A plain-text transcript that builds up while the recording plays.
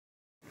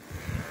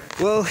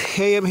Well,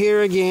 I am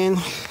here again,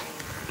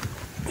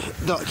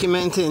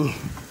 documenting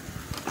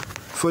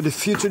for the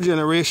future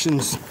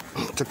generations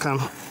to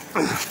come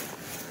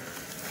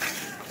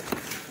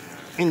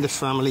in the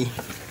family,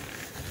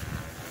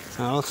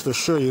 and also to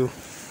show you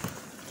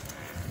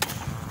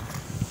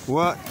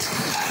what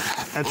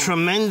a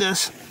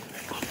tremendous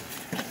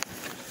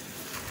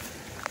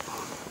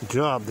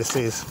job this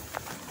is,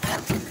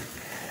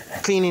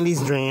 cleaning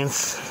these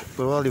drains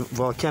with all the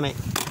volcanic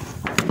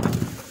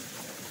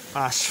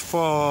ash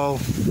fall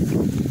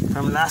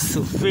from last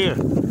severe.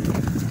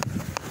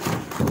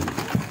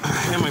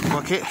 In my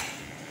bucket,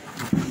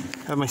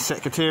 have my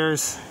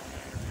secateurs.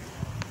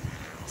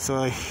 So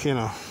I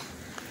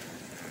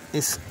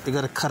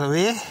gotta cut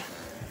away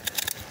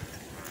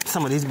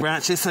some of these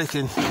branches so I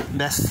can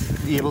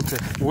best be able to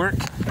work,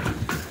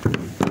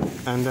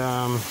 and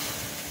I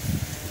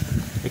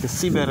can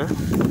see better.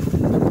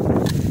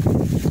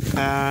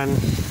 And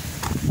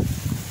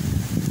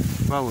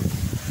well,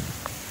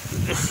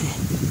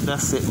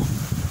 that's it.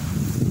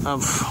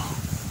 I've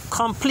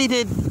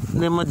completed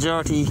the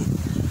majority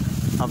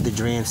of the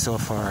drain so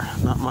far.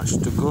 Not much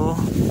to go.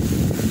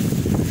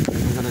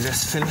 I'm gonna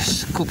just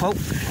finish, scoop out,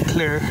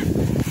 clear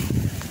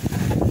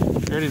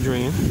the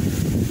drain.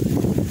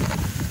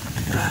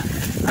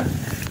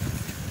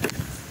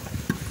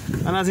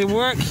 And as you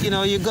work,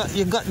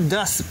 you got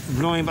dust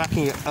blowing back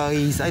in your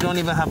eyes. I don't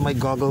even have my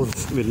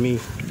goggles with me,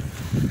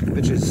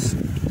 which is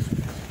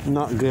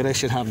not good. I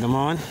should have them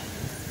on.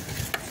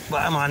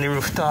 But I'm on the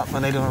rooftop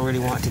and I don't really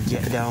want to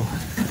get down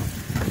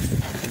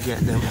to get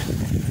them.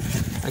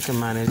 I can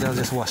manage. I'll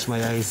just wash my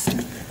eyes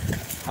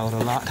out a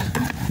lot.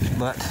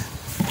 But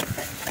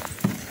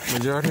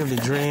majority of the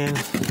drain,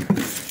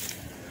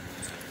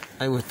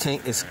 I would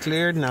think, is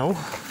cleared now.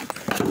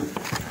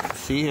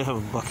 See, I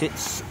have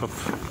buckets of.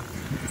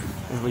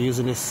 We're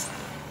using this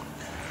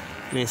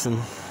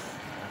mason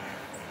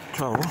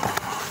trowel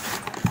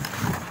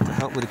to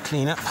help with the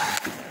cleanup.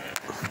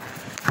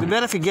 It'd be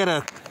better if you get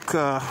a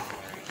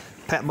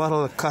pet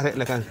bottle, cut it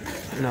like a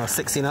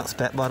 16-ounce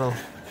pet bottle,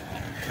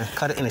 and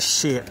cut it in a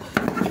shape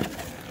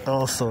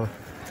also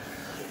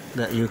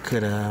that you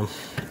could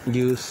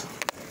use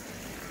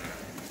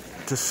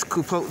to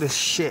scoop out this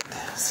shit.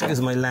 Excuse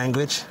my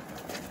language.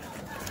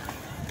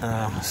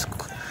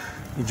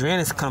 The drain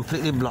is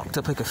completely blocked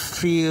up. I could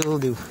feel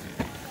the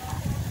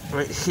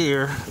right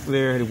here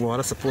where the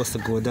water's supposed to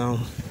go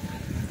down.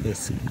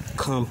 It's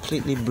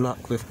completely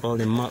blocked with all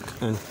the muck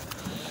and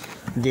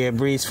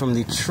debris from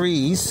the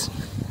trees.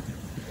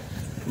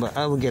 But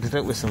I will get it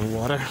out with some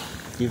water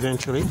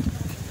eventually.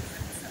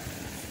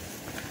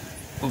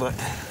 But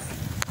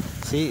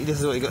see, this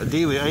is what you got to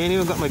deal with. I ain't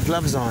even got my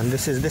gloves on.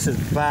 This is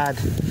bad.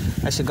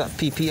 I should got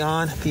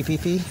PPE,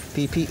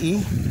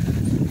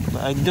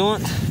 but I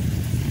don't.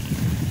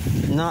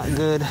 Not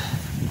good.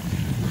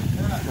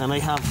 And I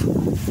have